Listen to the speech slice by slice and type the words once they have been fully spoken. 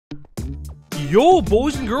Yo,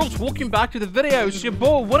 boys and girls, welcome back to the video. It's your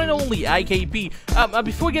boy, one and only IKP.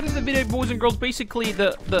 Before we get into the video, boys and girls, basically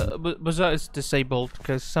the bazaar is disabled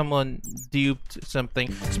because someone duped something.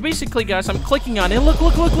 So basically, guys, I'm clicking on it. Look!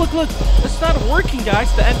 It's not working,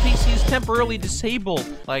 guys. The NPC is temporarily disabled.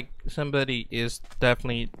 Like somebody is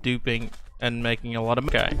definitely duping and making a lot of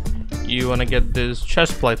money. Okay, you want to get this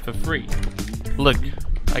chest plate for free? Look.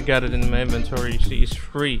 I got it in my inventory. You see, it's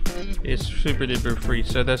free. It's super duper free.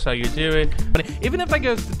 So that's how you do it. But even if I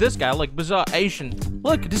go to this guy, like Bazaar Asian,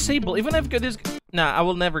 look, disabled. Even if I go this, nah, I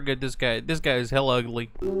will never get this guy. This guy is hell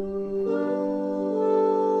ugly.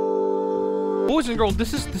 Boys and girls,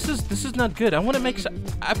 this is not good. I want to make.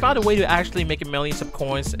 I found a way to actually make millions of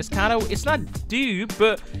coins. It's not dupe,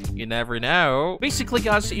 but you never know. Basically,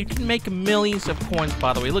 guys, you can make millions of coins.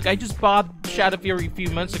 By the way, look, I just bought Shadow Fury a few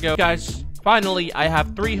months ago, guys. Finally, I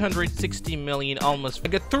have 360 million almost. I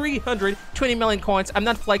got 320 million coins. I'm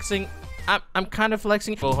not flexing. I'm kind of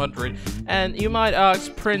flexing. 400. And you might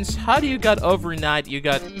ask, Prince, how do you got overnight? You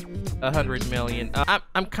got 100 million.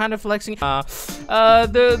 I'm kind of flexing.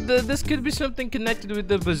 This could be something connected with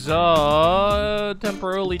the bazaar.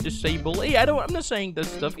 Temporarily disabled. Hey, I'm not saying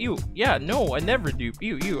this stuff. Yeah, no, I never dupe.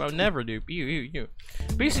 I never dupe. You.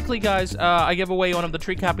 Basically, guys, I gave away one of the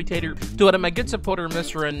tree capitator to one of my good supporter,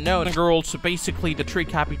 Mr. Unknown. And girls, so basically, the tree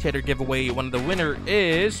capitator giveaway, one of the winner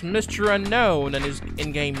is Mr. Unknown, and his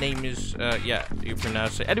in-game name is, yeah, you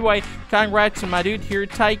pronounce it. Anyway, congrats to my dude. Here,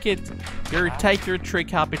 take it. Here, take your tree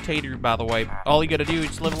capitator, by the way. All you gotta do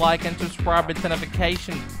is leave a like and subscribe with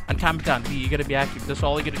notification and comment down. You gotta be active. That's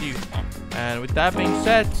all you gotta do. And with that being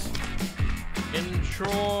said,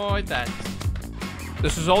 enjoy that.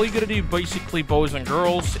 This is all you gotta do, basically, boys and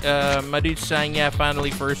girls. My dude's saying, yeah, finally,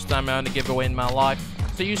 first time out to give away in my life.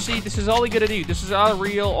 So you see, this is all you gotta do. This is all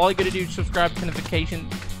real. All you gotta do is subscribe to notification.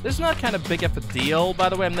 This is not kind of big of a deal, by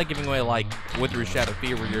the way. I'm not giving away like Wither Shadow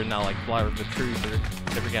Fury or not like Flower of the Truth or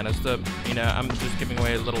different kind of stuff. You know, I'm just giving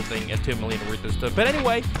away a little thing at 2 million worth of stuff. But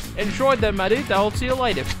anyway, enjoy them, my dude. I'll see you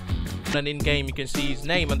later. And in game, you can see his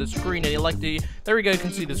name on the screen, and you like the. There we go. You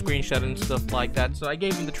can see the screenshot and stuff like that. So I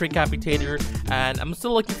gave him the tree capitator, and I'm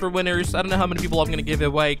still looking for winners. I don't know how many people I'm gonna give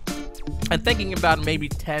away. I'm thinking about maybe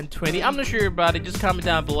 10, 20. I'm not sure about it. Just comment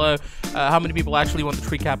down below how many people actually want the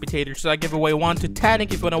tree capitator. So I give away 1 to 10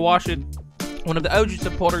 if you want to watch it. One of the OG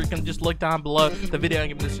supporters, you can just look down below the video. I'm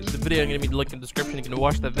gonna be linked in the description. You can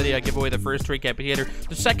watch that video. I give away the first tree capitator.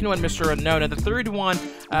 The second one, Mr. Unknown, and the third one,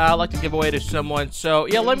 I like to give away to someone. So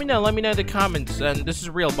yeah, let me know in the comments. And this is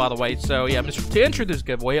real, by the way. So yeah, to enter this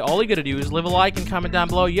giveaway, all you gotta do is leave a like and comment down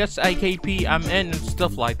below. Yes, IKP, I'm in, and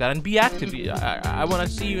stuff like that. And be active. I want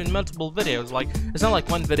to see you in multiple videos. Like it's not like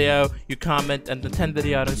one video you comment and the 10th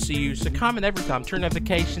video I don't see you. So comment every time. Turn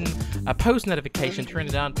notification, post notification, turn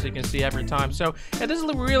it on so you can see every time. So yeah, this is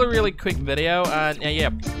a really quick video, and yeah,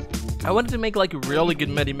 I wanted to make like a really good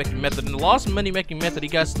money making method, and the last money making method, you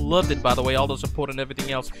guys loved it, by the way, all the support and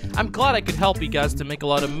everything else. I'm glad I could help you guys to make a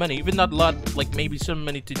lot of money, even not a lot, like maybe some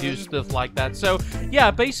money to do stuff like that. So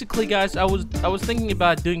yeah, basically, guys, I was thinking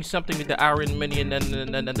about doing something with the iron money and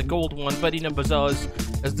the gold one, but you know, Bazaar is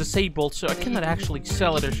disabled, so I cannot actually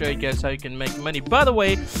sell it or show you guys how you can make money. By the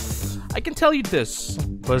way, I can tell you this: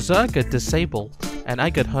 Bazaar got disabled, and I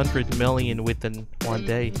got 100 million within 1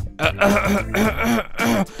 day.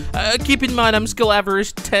 Keep in mind, I'm skill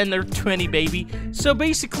average 10 or 20, baby. So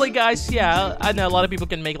basically, guys, yeah, I know a lot of people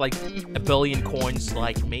can make like a billion coins,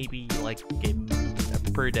 like maybe like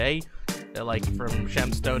per day. Like from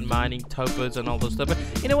gemstone mining, topaz, and all those stuff. But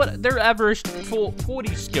you know what? They're average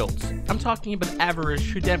 40 skills. I'm talking about average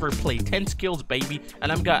should ever play 10 skills, baby. And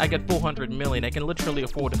I got 400 million. I can literally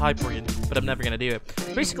afford Hyperion, but I'm never gonna do it.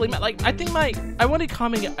 Basically, I want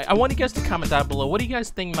you guys to comment down below. What do you guys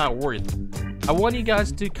think my worth? I want you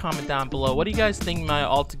guys to comment down below. What do you guys think my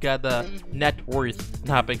altogether net worth in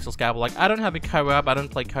Hypixel Skyblock? I don't have a co-op. I don't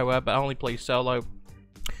play co-op. I only play solo.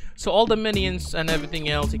 So all the minions and everything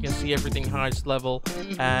else, you can see everything highest level,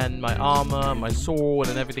 and my armor, my sword,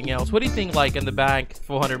 and everything else. What do you think, like, in the bank,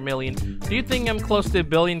 400 million? Do you think I'm close to 1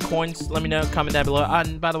 billion coins? Let me know, comment down below.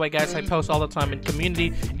 And by the way, guys, I post all the time in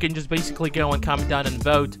community. You can just basically go and comment down and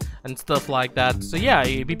vote and stuff like that. So yeah,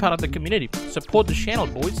 be part of the community. Support the channel,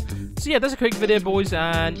 boys. So yeah, that's a quick video, boys,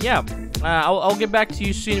 and yeah, I'll get back to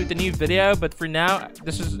you soon with the new video. But for now,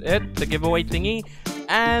 this is it, the giveaway thingy.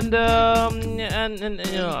 And you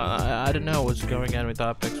know, I don't know what's going on with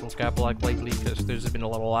Hypixel Skyblock lately, because there's been a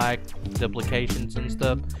lot of lag, duplications and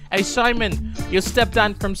stuff. Hey Simon, you stepped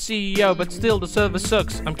down from CEO, but still the server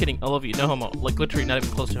sucks. I'm kidding, I love you, no homo. Like literally not even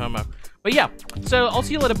close to homo. But yeah, so I'll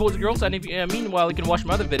see you later, boys and girls. And if, meanwhile, you can watch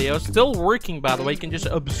my other videos. Still working, by the way. You can just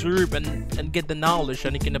observe and get the knowledge,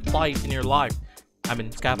 and you can apply it in your life. I'm in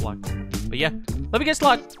Skyblock. But yeah, love you guys a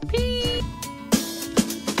lot. Peace.